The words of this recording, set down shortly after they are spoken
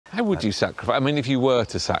How would you sacrifice? I mean, if you were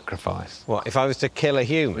to sacrifice. What, if I was to kill a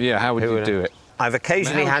human? Yeah, how would you do it? I've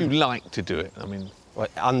occasionally how had... would you like to do it? I mean...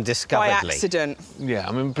 undiscoveredly. By accident. Yeah,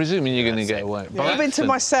 I mean, presuming you're going to get away. Yeah, even to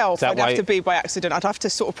myself, I'd have to be by accident. I'd have to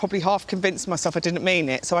sort of probably half convince myself I didn't mean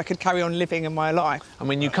it so I could carry on living in my life. I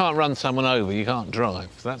mean, you can't run someone over, you can't drive,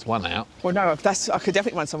 so that's one out. Well, no, I could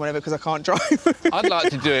definitely run someone over because I can't drive. I'd like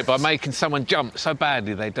to do it by making someone jump so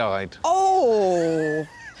badly they died. Oh!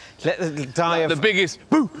 Let them die of... The biggest...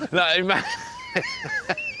 Boo! Like,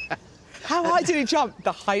 How high did he jump?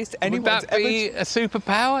 The highest anyone's ever... Would that be a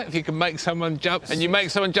superpower, if you can make someone jump, and you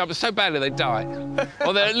make someone jump so badly they die?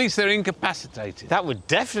 Or at least they're incapacitated. That would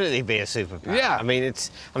definitely be a superpower. Yeah. I mean,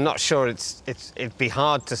 I'm not sure it'd be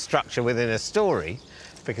hard to structure within a story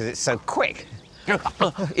because it's so quick. Yeah,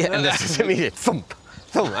 and there's this immediate thump,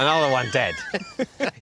 thump, another one dead.